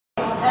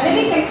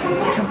Maybe can come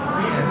here.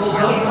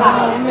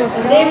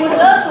 They would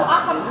love to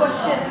ask some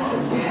questions.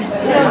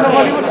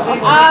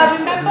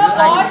 Remember,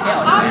 boys,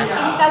 ask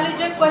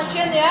intelligent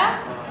question, yeah?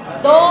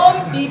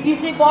 Don't be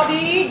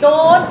busybody.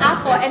 Don't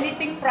ask for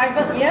anything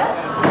private, yeah?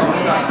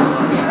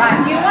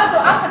 Right. You want to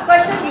ask a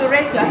question, you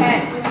raise your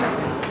hand.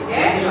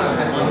 Okay?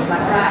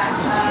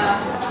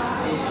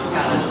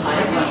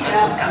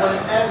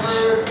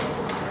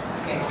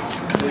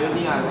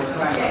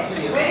 Right.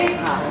 Ready?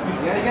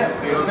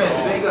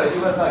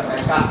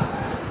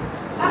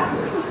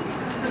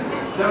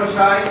 Don't be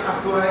shy,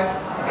 ask away.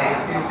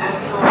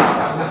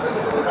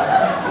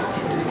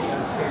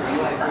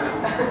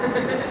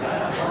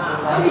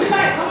 Don't be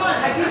shy, come on,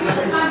 I give you the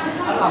time to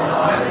talk.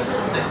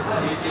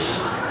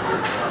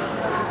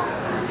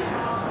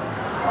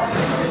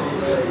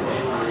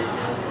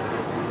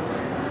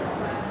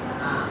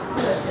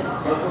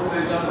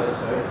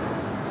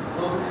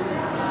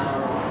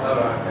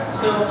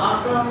 So I'm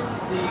from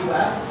the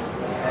US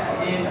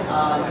in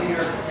New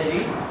York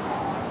City.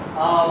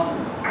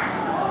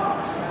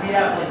 We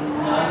have like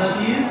none of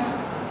these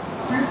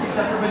fruits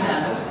except for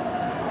bananas.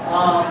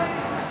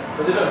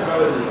 But they don't grow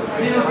in the US.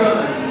 They don't grow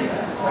in the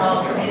US.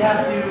 We have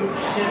to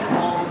ship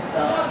all the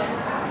stuff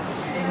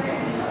into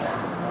the US.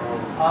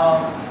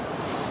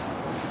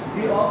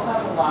 We also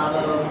have a lot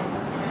of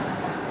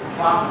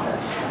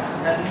processed.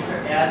 That means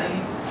they're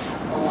adding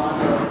a lot of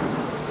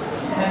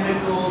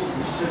chemicals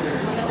and sugar.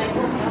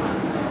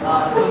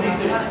 So it makes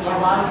it a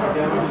lot of our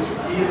food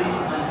really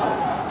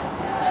unhealthy.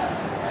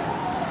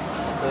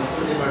 So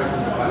some of the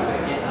Americans are quite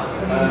big.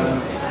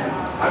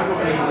 I'm from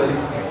England,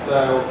 so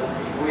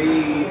we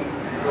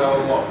grow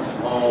a lot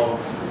of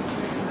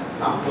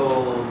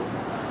apples,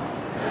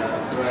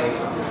 grapes,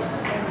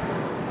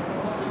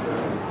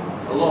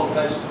 a lot of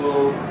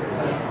vegetables,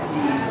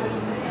 peas,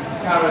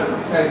 carrots,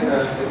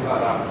 potatoes, things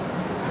like that.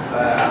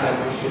 And then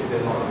we ship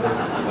in lots of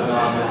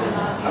bananas.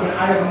 I mean, I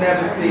have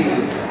never seen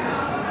that.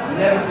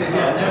 Never seen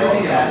that. Never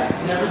seen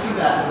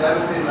that. That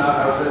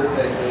was really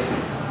tasty.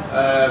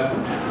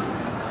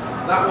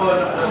 That one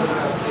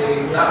I've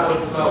seen. That one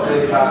smelled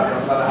really bad, so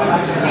I'm glad I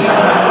haven't seen it.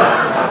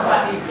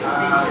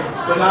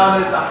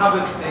 Bananas I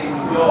haven't seen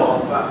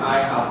yours, but I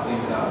have seen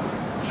those.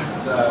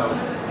 So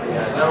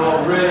yeah, they're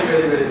all really,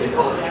 really, really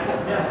good.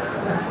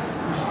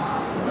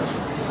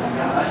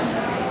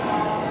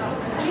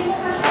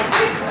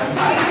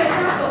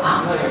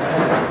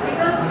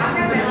 Because I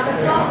have another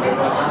class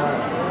later on.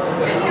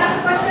 Any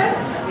other question?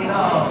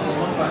 No, just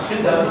one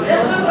question.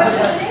 Just one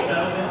question, please?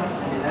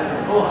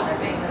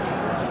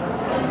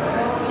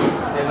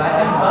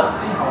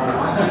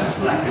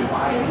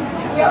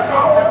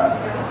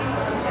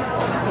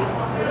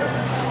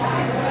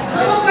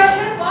 No more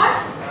question,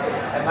 boys?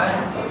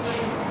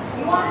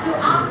 You want to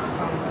ask?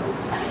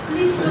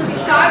 Please don't be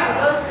shy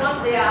because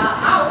once they are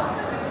out,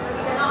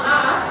 you cannot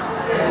ask.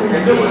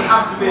 It doesn't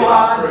have to be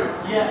about fruit.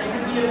 Yeah, it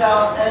could be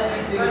about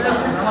anything,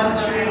 different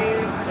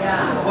countries,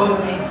 what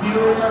we do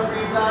in our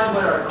free time,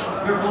 what our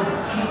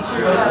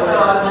teachers have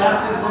our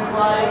classes look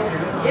like.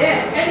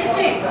 Yeah,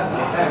 anything.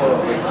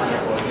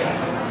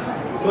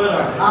 What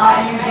our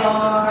hobbies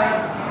are.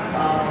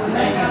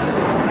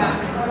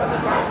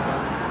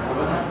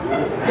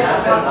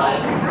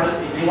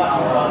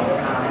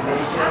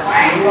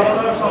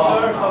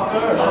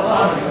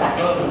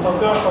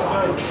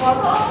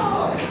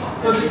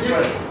 So the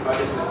difference.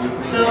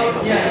 So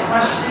yeah,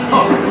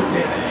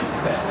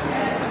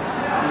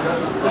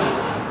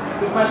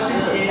 the question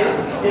is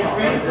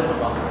difference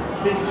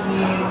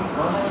between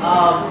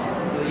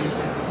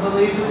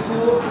Malaysia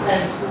schools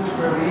and schools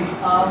where we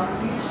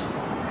teach.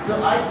 So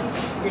I teach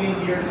in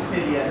New York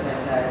City, as I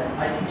said.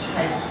 I teach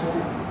high school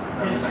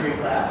history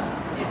class.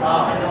 I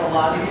know a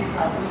lot of you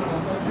probably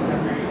don't like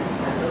history.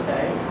 That's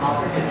okay. I'll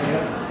forgive you.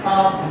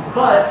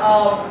 But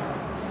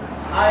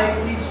I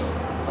teach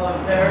a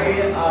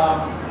very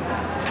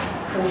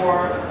poor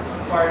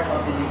part of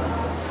the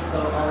U.S. So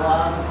a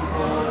lot of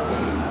people,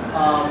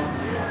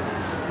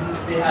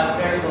 they have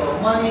very little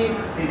money.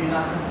 They do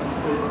not come from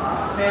good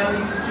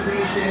family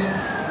situations.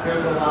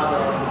 There's a lot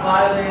of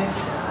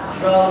violence,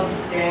 drugs,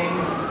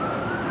 gangs.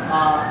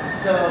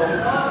 So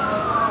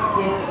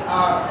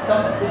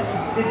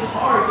it's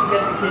hard to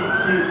get the kids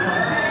to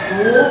come to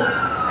school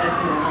and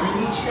to learn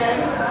each day.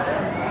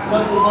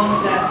 But the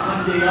ones that when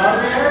they are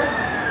there,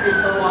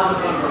 it's a lot of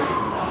fun.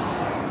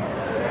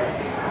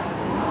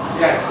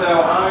 Yeah, so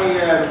I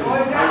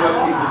work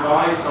in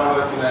Dubai, so I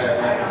work in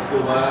a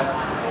school there.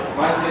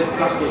 Mine's an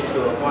international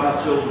school, so I have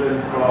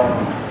children from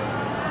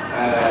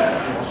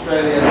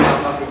Australia,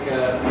 South Africa,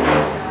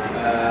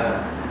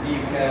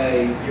 UK,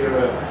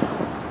 Europe,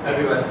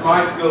 everywhere. So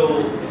my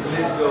school, to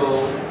this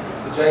school,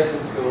 to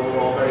Jason's school, are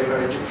all very,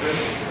 very different.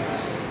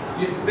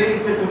 The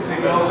biggest difference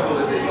between your school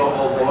is that you're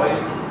all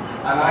boys,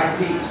 and I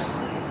teach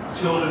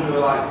children who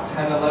are like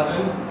 10,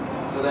 11,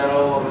 so they're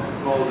all obviously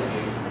smaller than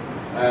you.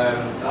 I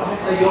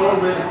must say you're all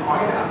really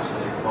quiet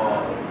actually for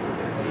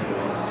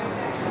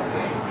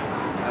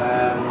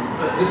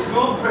but the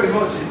school pretty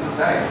much is the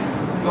same.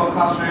 We've got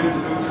classrooms,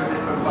 we move to a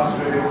different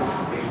classroom.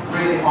 It's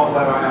really hot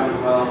where I am as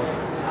well.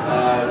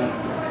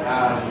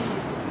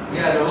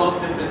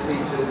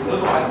 teachers, and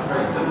otherwise it's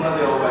very similar.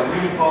 They all wear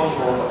uniforms,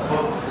 they all got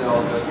books, they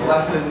all go to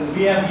lessons.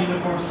 We have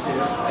uniforms too.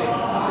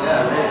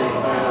 Yeah, really,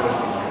 it's very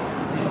noticeable.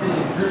 We sit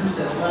in groups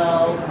as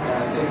well.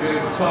 Yeah, sit in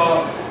groups,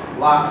 talk,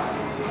 laugh,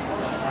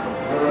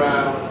 go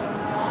around.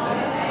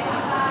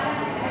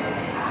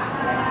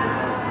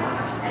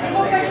 Any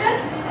more questions?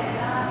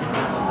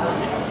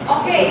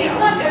 Okay, if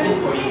not, can we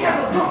quickly have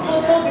a group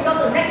photo because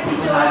the next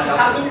teacher wants to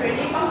come in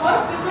already? Come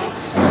first, quickly.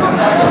 Come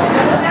forward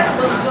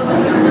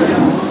together.